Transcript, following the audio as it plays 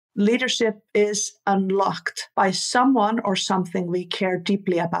Leadership is unlocked by someone or something we care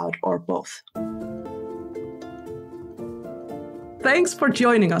deeply about, or both. Thanks for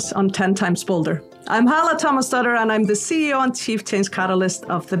joining us on 10 Times Bolder. I'm Halla Tómasdóttir, and I'm the CEO and Chief Change Catalyst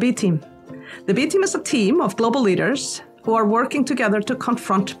of the B Team. The B Team is a team of global leaders who are working together to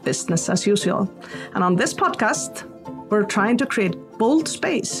confront business as usual. And on this podcast, we're trying to create bold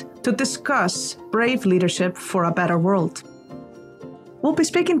space to discuss brave leadership for a better world. We'll be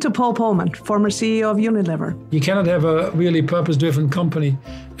speaking to Paul Polman, former CEO of Unilever. You cannot have a really purpose-driven company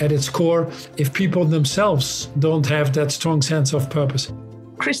at its core if people themselves don't have that strong sense of purpose.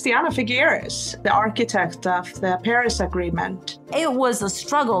 Christiana Figueres, the architect of the Paris Agreement. It was a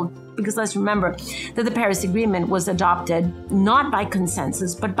struggle because let's remember that the Paris Agreement was adopted not by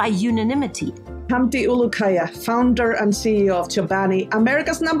consensus, but by unanimity. Hamdi Ulukaya, founder and CEO of Chobani,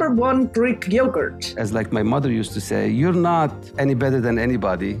 America's #1 Greek yogurt. As like my mother used to say, you're not any better than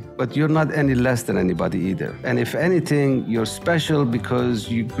anybody, but you're not any less than anybody either. And if anything, you're special because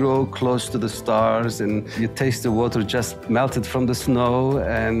you grow close to the stars and you taste the water just melted from the snow.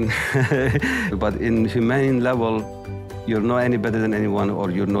 And but in humane level, you're not any better than anyone or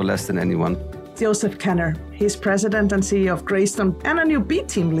you're no less than anyone. Joseph Kenner, he's president and CEO of Greystone and a new B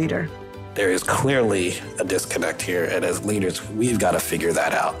Team leader. There is clearly a disconnect here, and as leaders, we've got to figure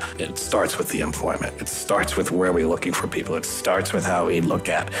that out. It starts with the employment. It starts with where we're looking for people. It starts with how we look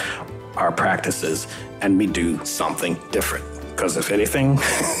at our practices, and we do something different. Because if anything,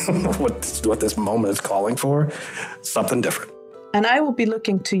 what this moment is calling for, something different. And I will be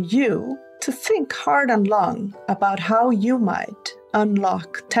looking to you to think hard and long about how you might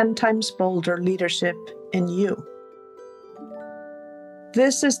unlock 10 times bolder leadership in you.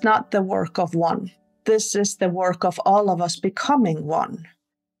 This is not the work of one. This is the work of all of us becoming one.